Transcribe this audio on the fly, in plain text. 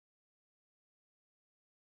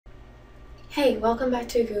Hey, welcome back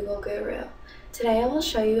to Google Guru. Today I will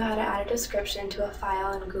show you how to add a description to a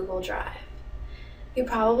file in Google Drive. You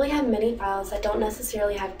probably have many files that don't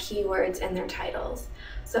necessarily have keywords in their titles,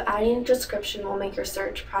 so adding a description will make your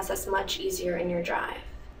search process much easier in your Drive.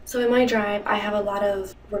 So in my Drive, I have a lot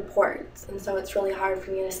of reports, and so it's really hard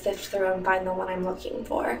for me to sift through and find the one I'm looking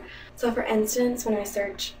for. So for instance, when I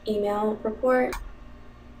search email report,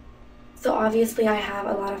 so obviously I have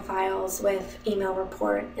a lot of files with email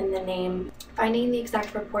report in the name. Finding the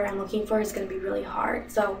exact report I'm looking for is going to be really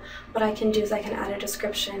hard. So what I can do is I can add a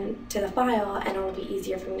description to the file and it'll be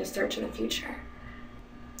easier for me to search in the future.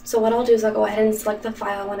 So what I'll do is I'll go ahead and select the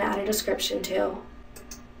file I want to add a description to.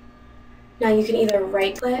 Now you can either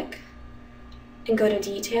right click and go to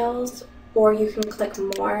details, or you can click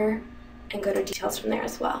more and go to details from there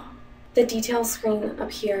as well. The details screen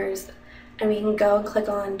appears and we can go and click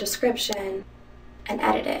on description and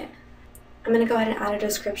edit it. I'm going to go ahead and add a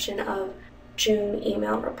description of June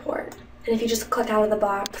email report. And if you just click out of the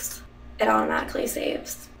box, it automatically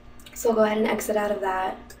saves. So I'll go ahead and exit out of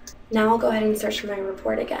that. Now I'll go ahead and search for my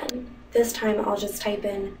report again. This time I'll just type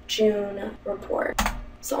in June report.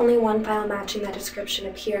 So only one file matching that description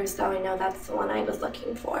appears, so I know that's the one I was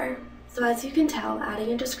looking for. So as you can tell,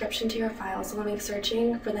 adding a description to your files will make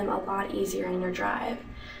searching for them a lot easier in your Drive.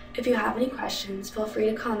 If you have any questions, feel free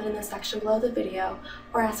to comment in the section below the video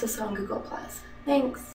or ask us on Google+. Thanks!